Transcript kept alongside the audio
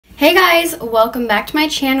Hey guys, welcome back to my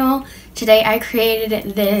channel. Today I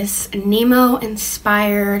created this Nemo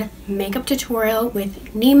inspired makeup tutorial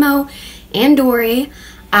with Nemo and Dory.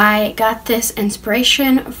 I got this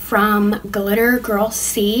inspiration from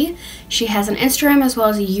GlittergirlC. She has an Instagram as well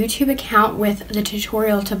as a YouTube account with the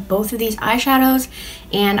tutorial to both of these eyeshadows,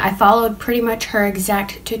 and I followed pretty much her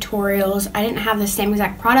exact tutorials. I didn't have the same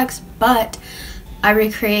exact products, but I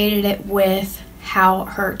recreated it with how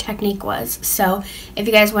her technique was. So if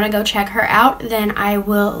you guys want to go check her out, then I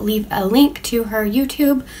will leave a link to her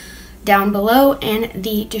YouTube down below in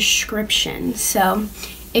the description. So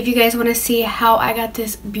if you guys want to see how I got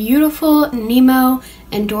this beautiful Nemo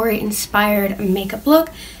and Dory inspired makeup look,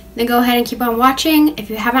 then go ahead and keep on watching. If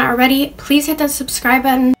you haven't already, please hit that subscribe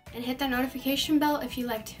button and hit that notification bell if you'd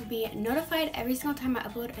like to be notified every single time I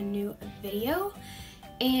upload a new video.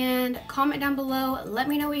 And comment down below, let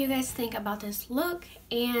me know what you guys think about this look,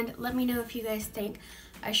 and let me know if you guys think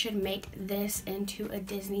I should make this into a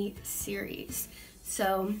Disney series.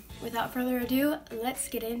 So without further ado, let's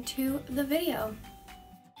get into the video.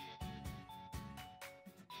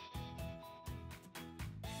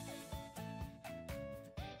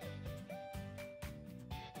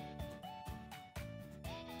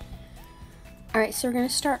 Alright, so we're going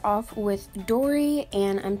to start off with Dory,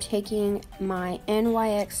 and I'm taking my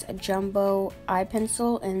NYX Jumbo eye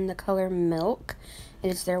pencil in the color Milk. It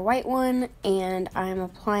is their white one, and I'm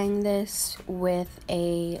applying this with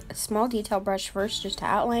a small detail brush first just to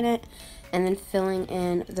outline it, and then filling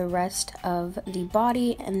in the rest of the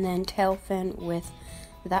body and then tail fin with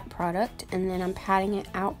that product, and then I'm patting it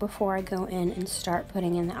out before I go in and start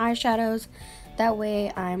putting in the eyeshadows. That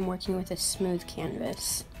way I'm working with a smooth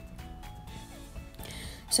canvas.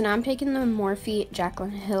 So now I'm taking the Morphe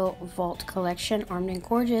Jaclyn Hill Vault collection, Armed and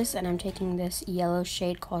Gorgeous, and I'm taking this yellow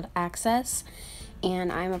shade called Access,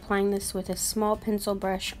 and I'm applying this with a small pencil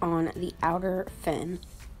brush on the outer fin.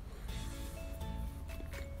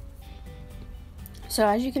 So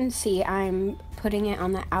as you can see, I'm putting it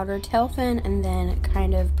on the outer tail fin and then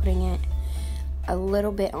kind of putting it a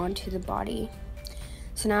little bit onto the body.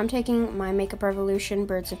 So now I'm taking my Makeup Revolution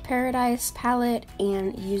Birds of Paradise palette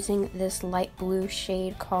and using this light blue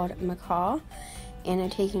shade called Macaw, and I'm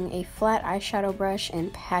taking a flat eyeshadow brush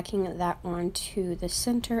and packing that onto the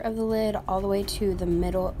center of the lid all the way to the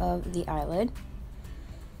middle of the eyelid.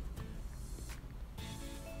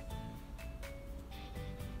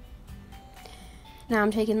 Now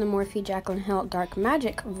I'm taking the Morphe Jaclyn Hill Dark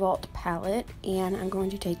Magic Vault palette, and I'm going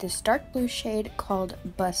to take this dark blue shade called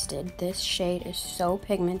Busted. This shade is so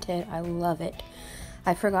pigmented, I love it.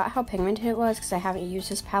 I forgot how pigmented it was because I haven't used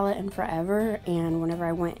this palette in forever, and whenever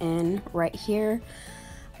I went in right here,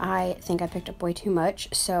 I think I picked up way too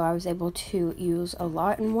much, so I was able to use a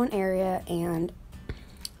lot in one area, and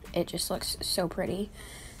it just looks so pretty.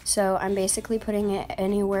 So I'm basically putting it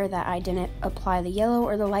anywhere that I didn't apply the yellow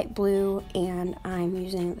or the light blue, and I'm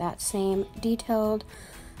using that same detailed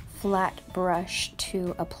flat brush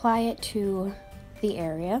to apply it to the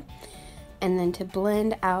area, and then to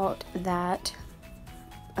blend out that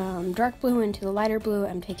dark blue into the lighter blue,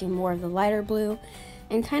 I'm taking more of the lighter blue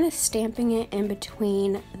and kind of stamping it in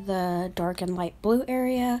between the dark and light blue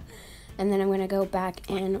area. And then I'm going to go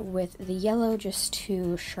back in with the yellow just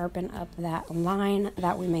to sharpen up that line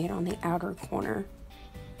that we made on the outer corner.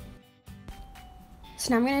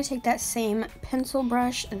 So now I'm going to take that same pencil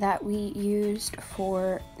brush that we used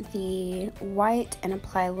for the white and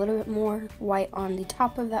apply a little bit more white on the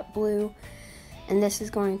top of that blue. And this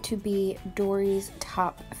is going to be Dory's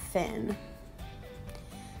top fin.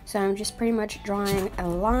 So I'm just pretty much drawing a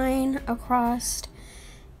line across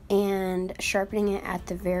and sharpening it at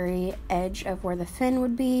the very edge of where the fin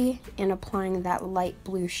would be, and applying that light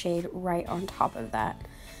blue shade right on top of that.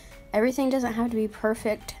 Everything doesn't have to be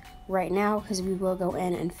perfect right now because we will go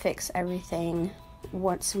in and fix everything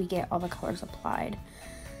once we get all the colors applied.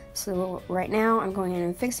 So right now I'm going in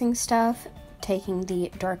and fixing stuff, taking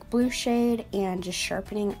the dark blue shade and just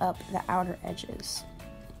sharpening up the outer edges.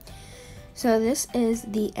 So this is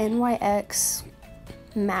the NYX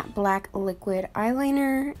Matte Black Liquid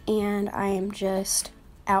Eyeliner, and I am just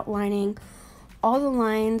outlining all the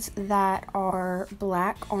lines that are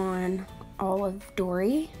black on all of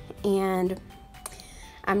Dory, and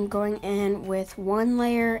I'm going in with one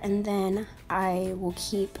layer and then I will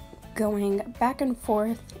keep going back and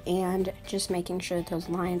forth and just making sure that those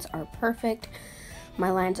lines are perfect.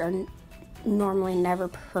 My lines are normally never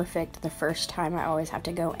perfect the first time. I always have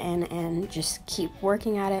to go in and just keep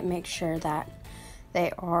working at it, make sure that they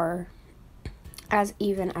are as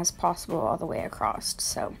even as possible all the way across.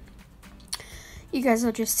 So you guys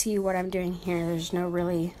will just see what I'm doing here. There's no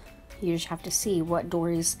really You just have to see what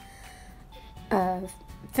Dory's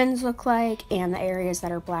fins look like and the areas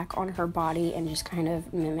that are black on her body and just kind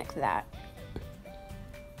of mimic that.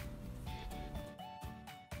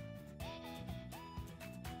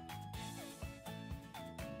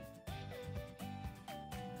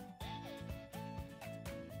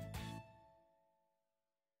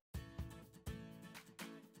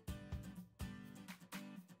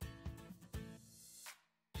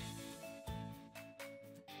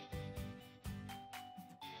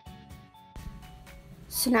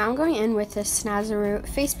 So now I'm going in with this Snazaroo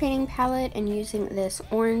face painting palette and using this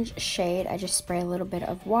orange shade. I just spray a little bit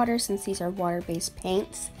of water since these are water-based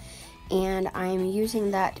paints, and I'm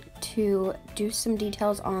using that to do some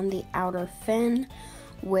details on the outer fin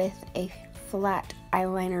with a flat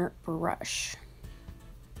eyeliner brush.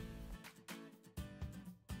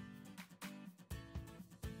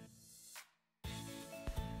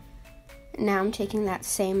 Now I'm taking that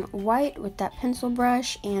same white with that pencil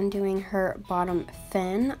brush and doing her bottom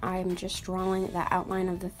fin. I'm just drawing the outline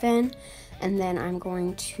of the fin, and then I'm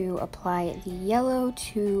going to apply the yellow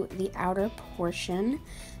to the outer portion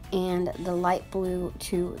and the light blue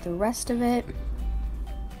to the rest of it.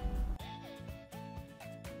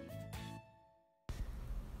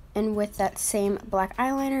 And with that same black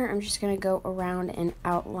eyeliner, I'm just going to go around and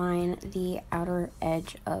outline the outer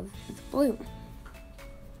edge of the blue.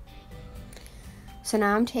 So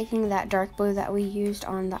now I'm taking that dark blue that we used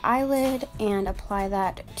on the eyelid and apply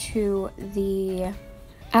that to the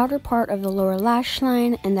outer part of the lower lash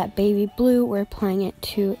line, and that baby blue, we're applying it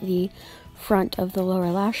to the front of the lower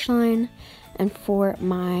lash line. And for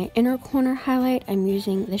my inner corner highlight, I'm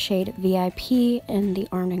using the shade VIP in the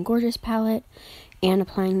Armed and Gorgeous palette and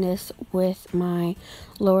applying this with my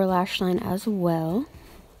lower lash line as well.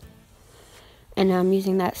 And now I'm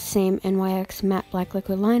using that same NYX Matte Black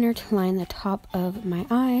Liquid Liner to line the top of my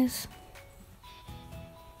eyes.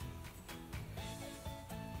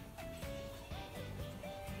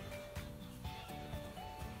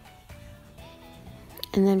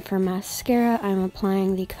 And then for mascara, I'm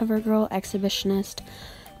applying the CoverGirl Exhibitionist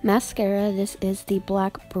mascara. This is the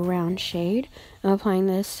black brown shade. I'm applying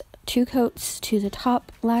this 2 coats to the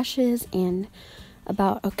top lashes and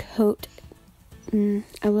about a coat,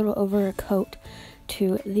 a little over a coat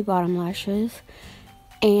to the bottom lashes,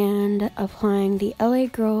 and applying the LA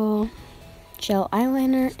Girl gel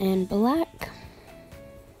eyeliner in black.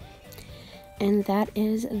 And that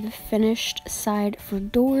is the finished side for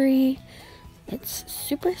Dory. It's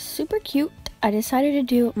super, super cute. I decided to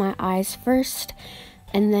do my eyes first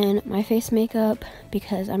and then my face makeup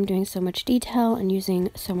because I'm doing so much detail and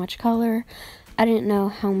using so much color. I didn't know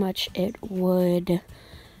how much it would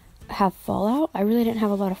have fallout. I really didn't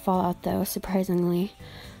have a lot of fallout though, surprisingly.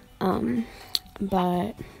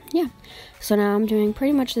 But yeah, so now I'm doing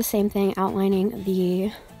pretty much the same thing, outlining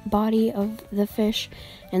the body of the fish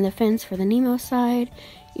and the fins for the Nemo side,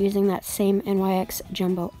 using that same NYX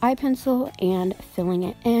Jumbo eye pencil and filling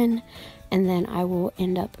it in, and then I will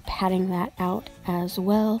end up patting that out as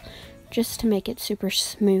well just to make it super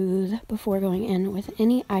smooth before going in with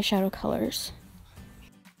any eyeshadow colors.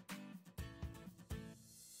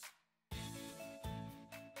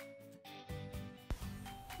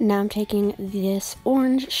 Now I'm taking this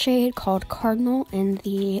orange shade called Cardinal in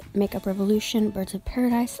the Makeup Revolution Birds of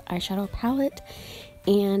Paradise eyeshadow palette,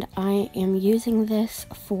 and I am using this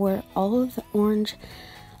for all of the orange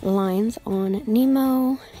lines on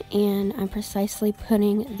Nemo, and I'm precisely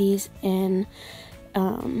putting these in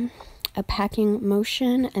a packing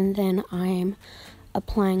motion, and then I'm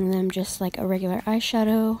applying them just like a regular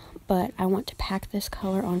eyeshadow, but I want to pack this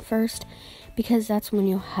color on first because that's when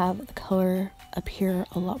you'll have the color appear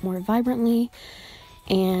a lot more vibrantly,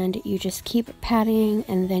 and you just keep patting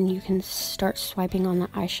and then you can start swiping on the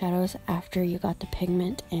eyeshadows after you got the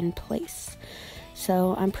pigment in place.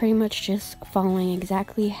 So I'm pretty much just following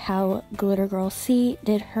exactly how GlittergirlC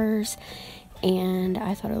did hers, and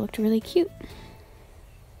I thought it looked really cute.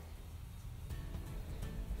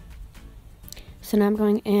 So now I'm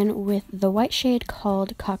going in with the white shade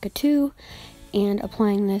called Cockatoo and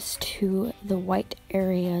applying this to the white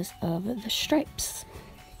areas of the stripes.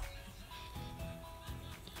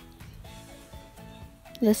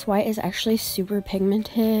 This white is actually super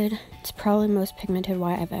pigmented. It's probably the most pigmented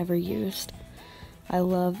white I've ever used. I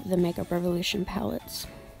love the Makeup Revolution palettes.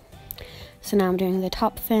 So now I'm doing the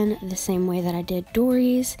top fin the same way that I did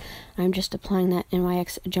Dory's. I'm just applying that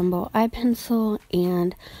NYX Jumbo eye pencil,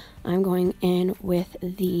 and I'm going in with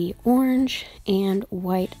the orange and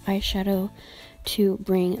white eyeshadow to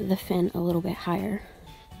bring the fin a little bit higher.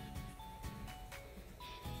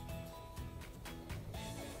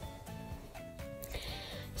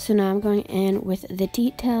 So now I'm going in with the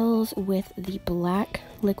details with the black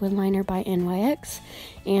liquid liner by NYX,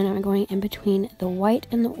 and I'm going in between the white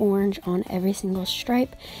and the orange on every single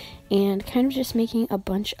stripe, and kind of just making a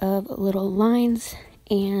bunch of little lines.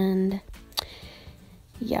 And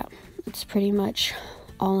yeah, that's pretty much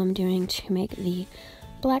all I'm doing to make the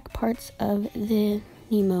black parts of the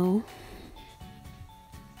Nemo.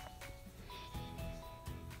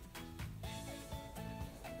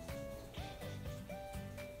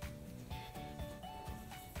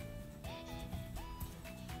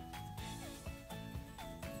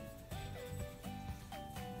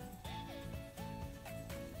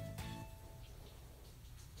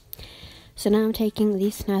 So now I'm taking the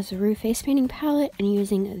Snazaroo face painting palette and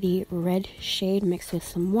using the red shade mixed with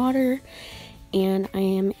some water, and I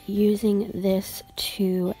am using this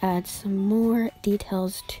to add some more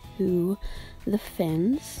details to the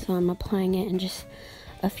fins. So I'm applying it in just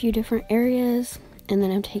a few different areas, and then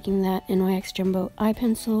I'm taking that NYX Jumbo eye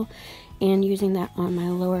pencil and using that on my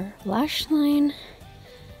lower lash line,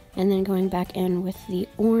 and then going back in with the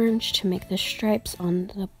orange to make the stripes on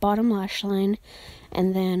the bottom lash line,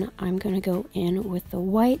 and then I'm going to go in with the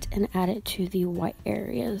white and add it to the white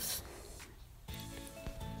areas.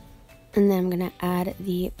 And then I'm going to add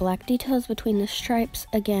the black details between the stripes,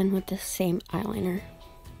 again with the same eyeliner.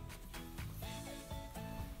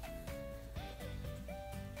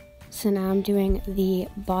 So now I'm doing the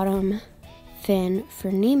bottom fin for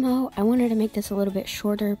Nemo. I wanted to make this a little bit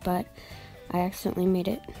shorter, but I accidentally made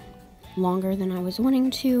it longer than I was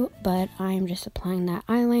wanting to, but I'm just applying that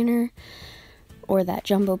eyeliner or that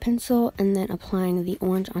jumbo pencil and then applying the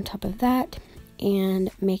orange on top of that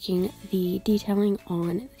and making the detailing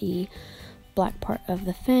on the black part of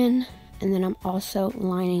the fin. And then I'm also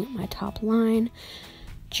lining my top line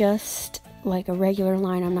just like a regular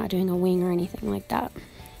line. I'm not doing a wing or anything like that.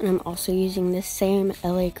 And I'm also using this same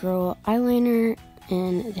LA Girl eyeliner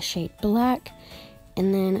in the shade black,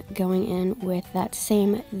 and then going in with that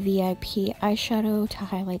same VIP eyeshadow to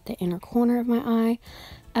highlight the inner corner of my eye,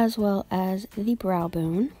 as well as the brow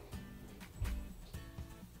bone.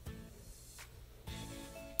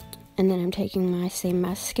 And then I'm taking my same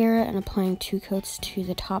mascara and applying 2 coats to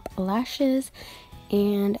the top lashes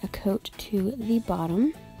and a coat to the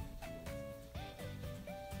bottom.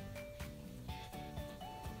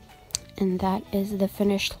 And that is the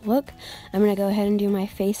finished look. I'm going to go ahead and do my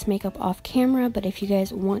face makeup off camera, but if you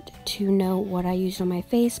guys want to know what I used on my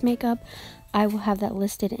face makeup, I will have that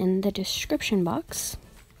listed in the description box.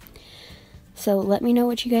 So let me know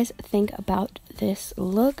what you guys think about this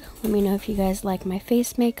look. Let me know if you guys like my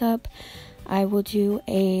face makeup. I will do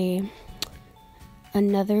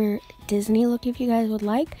another Disney look if you guys would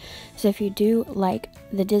like. So if you do like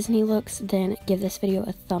the Disney looks, then give this video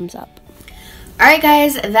a thumbs up. Alright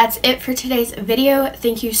guys, that's it for today's video.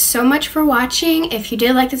 Thank you so much for watching. If you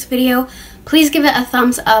did like this video, please give it a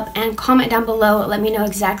thumbs up and comment down below. Let me know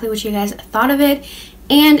exactly what you guys thought of it.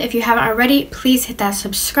 And if you haven't already, please hit that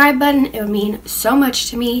subscribe button. It would mean so much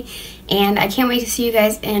to me. And I can't wait to see you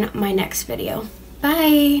guys in my next video.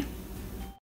 Bye!